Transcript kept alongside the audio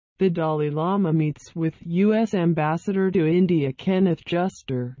The Dalai Lama meets with U.S. Ambassador to India Kenneth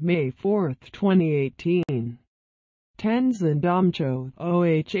Juster, May 4, 2018. Tenzin Domcho,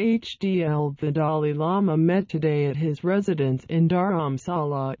 OHHDL. The Dalai Lama met today at his residence in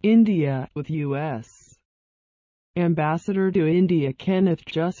Dharamsala, India, with U.S. Ambassador to India Kenneth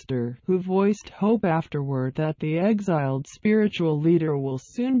Juster, who voiced hope afterward that the exiled spiritual leader will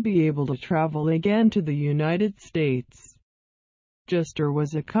soon be able to travel again to the United States. Juster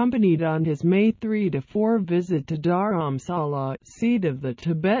was accompanied on his May 3–4 visit to Dharamsala, seat of the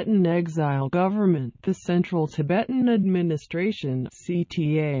Tibetan exile government, the Central Tibetan Administration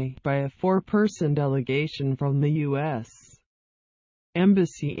 (CTA), by a four-person delegation from the U.S.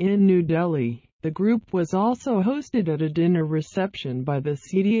 Embassy in New Delhi. The group was also hosted at a dinner reception by the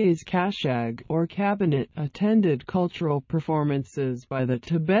CTA's Kashag, or Cabinet, attended cultural performances by the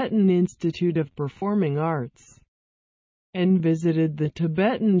Tibetan Institute of Performing Arts, and visited the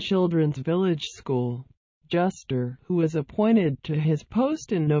Tibetan Children's Village School. Juster, who was appointed to his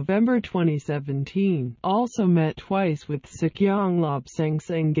post in November 2017, also met twice with Sakyong Lobsang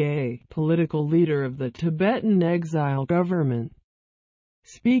Sangay, political leader of the Tibetan exile government.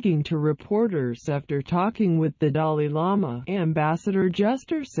 Speaking to reporters after talking with the Dalai Lama, Ambassador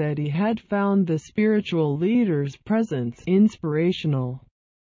Juster said he had found the spiritual leader's presence inspirational.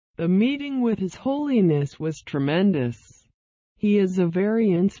 The meeting with His Holiness was tremendous. He is a very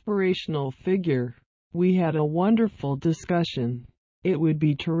inspirational figure. We had a wonderful discussion. It would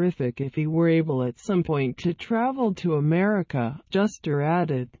be terrific if he were able at some point to travel to America, Juster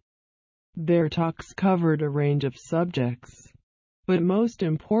added. Their talks covered a range of subjects, but most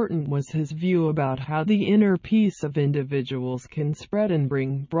important was his view about how the inner peace of individuals can spread and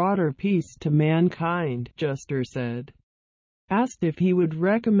bring broader peace to mankind, Juster said. Asked if he would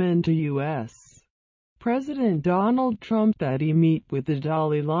recommend to U.S. President Donald Trump that he meet with the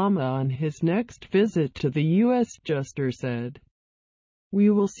Dalai Lama on his next visit to the U.S., Juster said.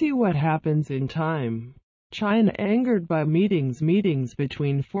 We will see what happens in time. China, angered by meetings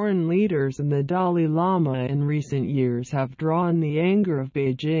between foreign leaders and the Dalai Lama in recent years, have drawn the anger of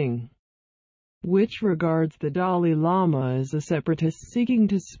Beijing, which regards the Dalai Lama as a separatist seeking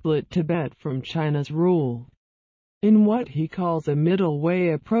to split Tibet from China's rule. In what he calls a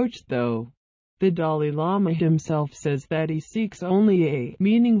middle-way approach, though, the Dalai Lama himself says that he seeks only a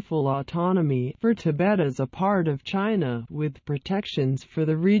meaningful autonomy for Tibet as a part of China, with protections for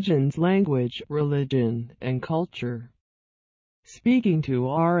the region's language, religion, and culture. Speaking to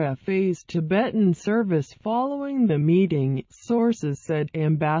RFA's Tibetan service following the meeting, sources said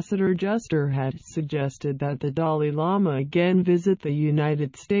Ambassador Juster had suggested that the Dalai Lama again visit the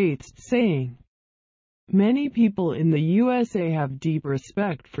United States, saying, "Many people in the USA have deep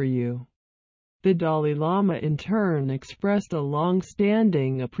respect for you." The Dalai Lama in turn expressed a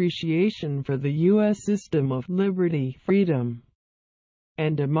long-standing appreciation for the U.S. system of liberty, freedom,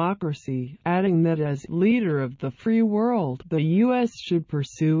 and democracy, adding that as leader of the free world, the U.S. should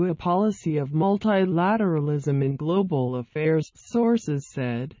pursue a policy of multilateralism in global affairs, sources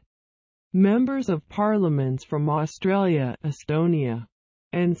said. Members of parliaments from Australia, Estonia,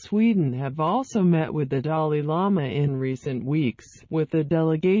 and Sweden have also met with the Dalai Lama in recent weeks, with a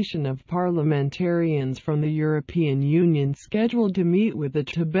delegation of parliamentarians from the European Union scheduled to meet with the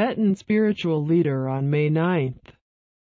Tibetan spiritual leader on May 9.